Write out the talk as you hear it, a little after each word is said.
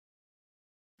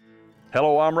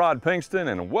Hello, I'm Rod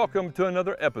Pinkston and welcome to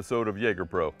another episode of JAGER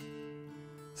PRO.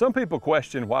 Some people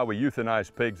question why we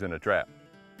euthanize pigs in a trap.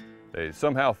 They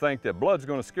somehow think that blood's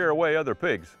going to scare away other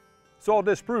pigs. So I'll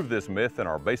disprove this myth in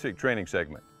our basic training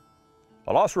segment.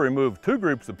 I'll also remove two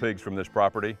groups of pigs from this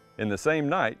property in the same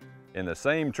night, in the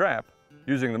same trap,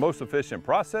 using the most efficient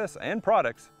process and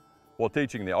products while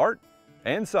teaching the art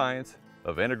and science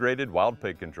of integrated wild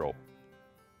pig control.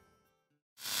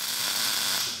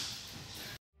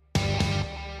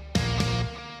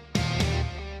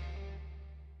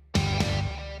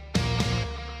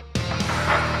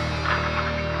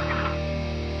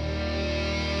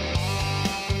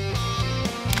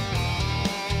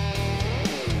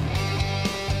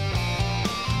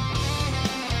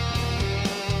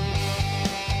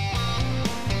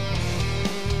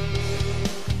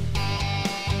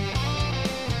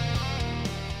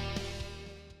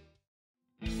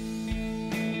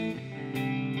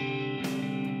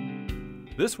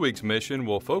 This week's mission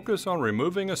will focus on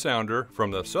removing a sounder from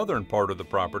the southern part of the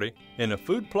property in a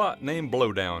food plot named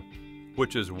Blowdown,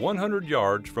 which is 100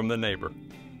 yards from the neighbor.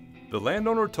 The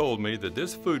landowner told me that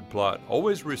this food plot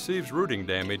always receives rooting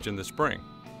damage in the spring.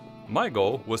 My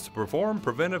goal was to perform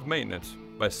preventive maintenance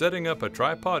by setting up a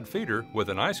tripod feeder with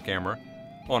an ice camera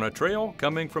on a trail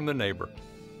coming from the neighbor.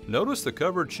 Notice the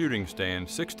covered shooting stand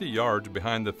 60 yards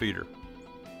behind the feeder.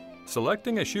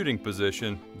 Selecting a shooting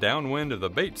position downwind of the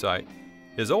bait site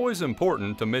is always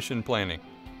important to mission planning.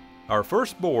 Our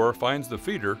first boar finds the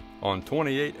feeder on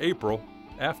 28 April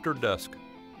after dusk.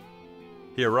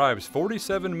 He arrives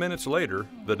 47 minutes later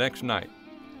the next night.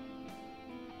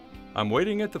 I'm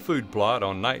waiting at the food plot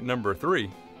on night number 3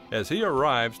 as he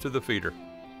arrives to the feeder.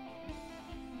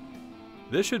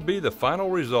 This should be the final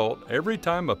result every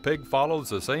time a pig follows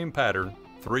the same pattern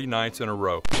 3 nights in a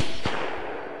row.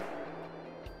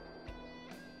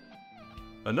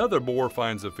 Another boar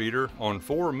finds the feeder on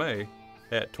 4 May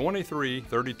at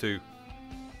 23:32.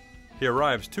 He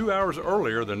arrives 2 hours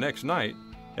earlier the next night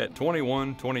at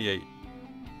 21:28.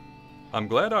 I'm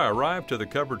glad I arrived to the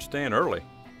covered stand early,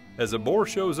 as the boar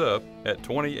shows up at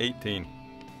 20:18.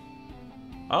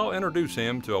 I'll introduce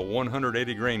him to a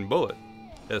 180 grain bullet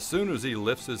as soon as he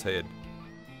lifts his head.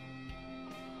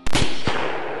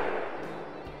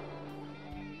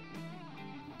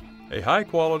 A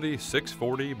high-quality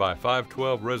 640 by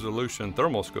 512 resolution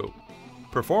thermoscope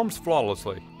performs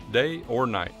flawlessly, day or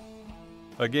night.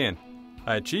 Again,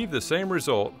 I achieved the same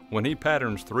result when he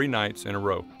patterns 3 nights in a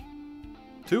row.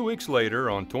 2 weeks later,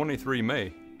 on 23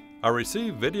 May, I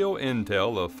received video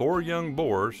intel of 4 young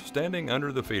boars standing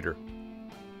under the feeder.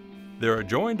 They're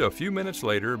joined a few minutes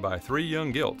later by 3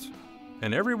 young gilts,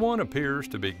 and everyone appears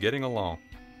to be getting along.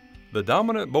 The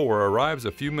dominant boar arrives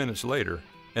a few minutes later,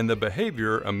 and the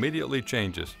behavior immediately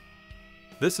changes.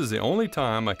 This is the only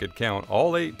time I could count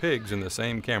all 8 pigs in the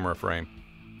same camera frame.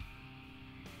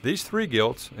 These 3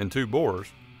 gilts and 2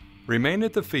 boars remain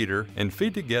at the feeder and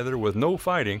feed together with no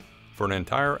fighting for an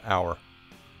entire hour.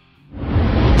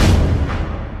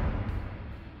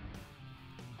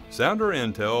 Sounder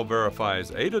intel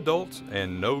verifies 8 adults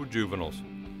and no juveniles.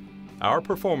 Our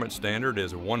performance standard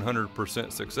is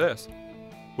 100% success,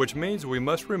 which means we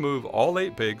must remove all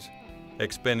 8 pigs,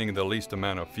 expending the least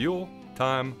amount of fuel,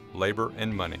 time, labor,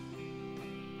 and money.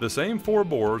 The same 4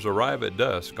 boars arrive at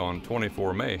dusk on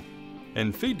 24 May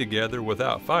and feed together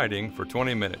without fighting for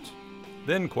 20 minutes,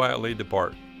 then quietly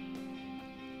depart.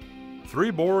 3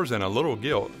 boars and a little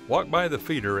gilt walk by the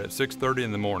feeder at 6:30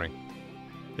 in the morning.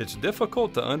 It's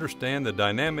difficult to understand the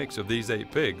dynamics of these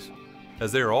 8 pigs,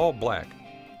 as they are all black.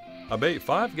 I bait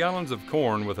 5 gallons of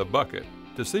corn with a bucket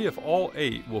to see if all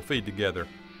 8 will feed together.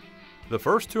 The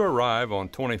first to arrive on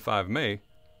 25 May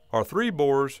are 3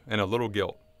 boars and a little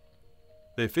gilt.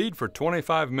 They feed for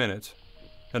 25 minutes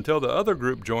until the other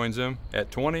group joins them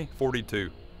at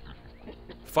 20:42.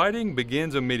 Fighting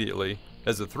begins immediately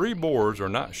as the 3 boars are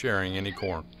not sharing any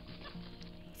corn.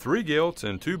 3 gilts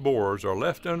and 2 boars are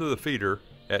left under the feeder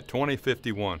at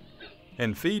 20:51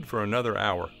 and feed for another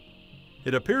hour.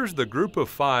 It appears the group of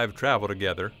 5 travel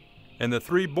together and the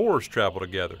 3 boars travel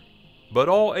together, but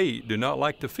all 8 do not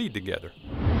like to feed together.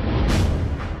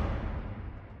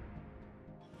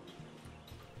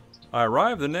 I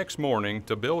arrived the next morning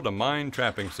to build a M.I.N.E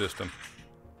trapping system.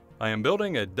 I am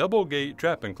building a double gate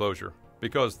trap enclosure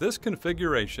because this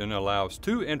configuration allows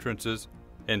 2 entrances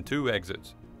and 2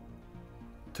 exits.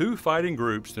 2 fighting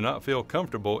groups do not feel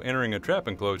comfortable entering a trap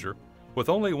enclosure with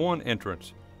only 1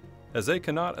 entrance, as they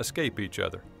cannot escape each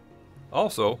other.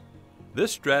 Also,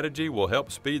 this strategy will help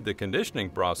speed the conditioning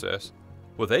process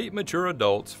with 8 mature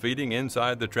adults feeding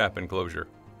inside the trap enclosure.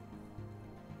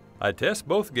 I test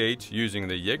both gates using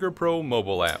the JAGER PRO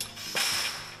mobile app.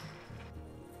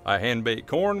 I hand bait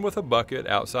corn with a bucket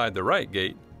outside the right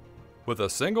gate, with a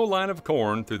single line of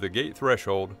corn through the gate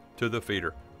threshold to the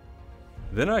feeder.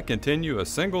 Then I continue a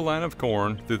single line of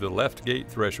corn through the left gate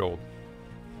threshold.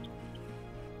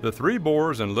 The 3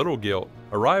 boars and little gilt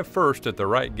arrive first at the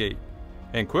right gate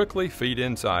and quickly feed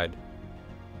inside.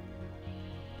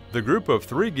 The group of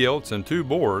 3 gilts and 2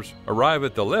 boars arrive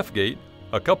at the left gate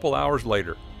a couple hours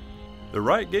later. The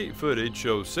right gate footage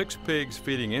shows 6 pigs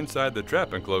feeding inside the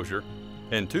trap enclosure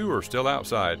and 2 are still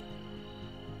outside.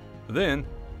 Then,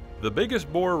 the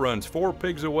biggest boar runs 4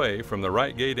 pigs away from the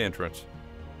right gate entrance.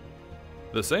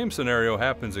 The same scenario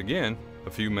happens again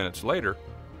a few minutes later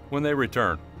when they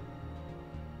return.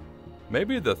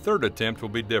 Maybe the 3rd attempt will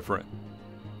be different.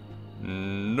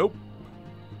 Nope.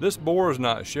 This boar is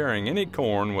not sharing any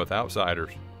corn with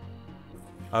outsiders.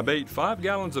 I bait 5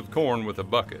 gallons of corn with a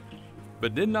bucket,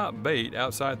 but did not bait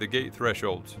outside the gate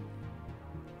thresholds.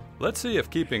 Let's see if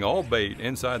keeping all bait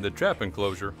inside the trap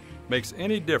enclosure makes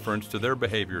any difference to their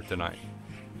behavior tonight.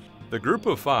 The group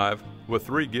of 5, with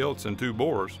 3 gilts and 2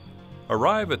 boars,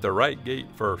 arrive at the right gate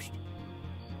first.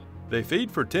 They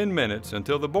feed for 10 minutes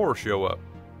until the boars show up.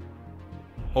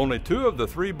 Only 2 of the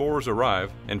 3 boars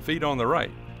arrive and feed on the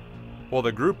right, while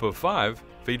the group of 5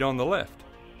 feed on the left.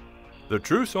 The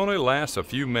truce only lasts a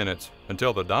few minutes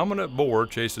until the dominant boar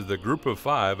chases the group of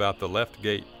 5 out the left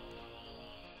gate.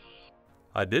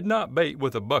 I did not bait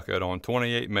with a bucket on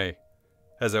 28 May,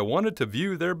 as I wanted to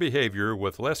view their behavior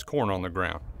with less corn on the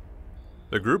ground.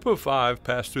 The group of 5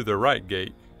 passed through the right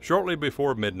gate shortly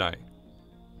before midnight.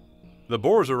 The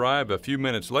boars arrive a few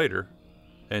minutes later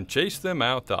and chase them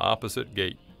out the opposite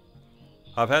gate.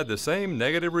 I've had the same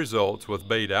negative results with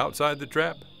bait outside the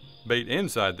trap, bait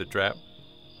inside the trap,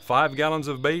 5 gallons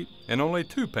of bait, and only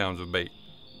 2 pounds of bait.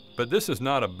 But this is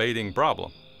not a baiting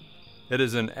problem. It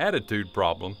is an attitude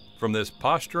problem from this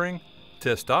posturing,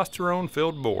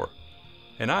 testosterone-filled boar,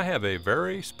 and I have a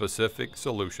very specific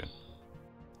solution.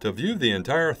 To view the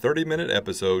entire 30-minute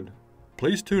episode,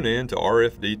 please tune in to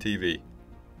RFD-TV.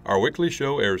 Our weekly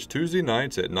show airs Tuesday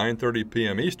nights at 9:30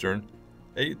 p.m. Eastern,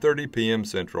 8:30 p.m.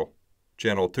 Central,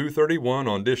 Channel 231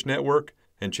 on Dish Network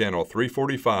and Channel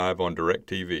 345 on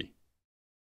DirecTV.